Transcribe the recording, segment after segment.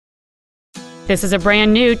This is a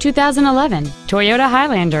brand new 2011 Toyota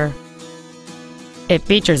Highlander. It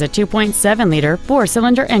features a 2.7-liter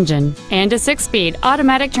four-cylinder engine and a 6-speed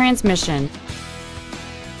automatic transmission.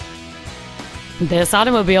 This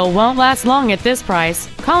automobile won't last long at this price.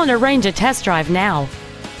 Call and arrange a test drive now.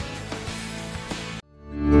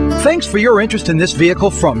 Thanks for your interest in this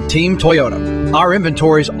vehicle from Team Toyota. Our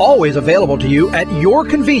inventory is always available to you at your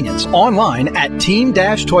convenience online at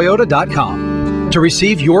team-toyota.com. To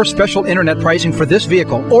receive your special internet pricing for this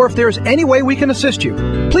vehicle, or if there's any way we can assist you,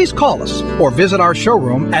 please call us or visit our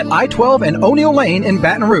showroom at I-12 and O'Neill Lane in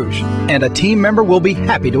Baton Rouge, and a team member will be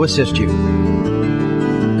happy to assist you.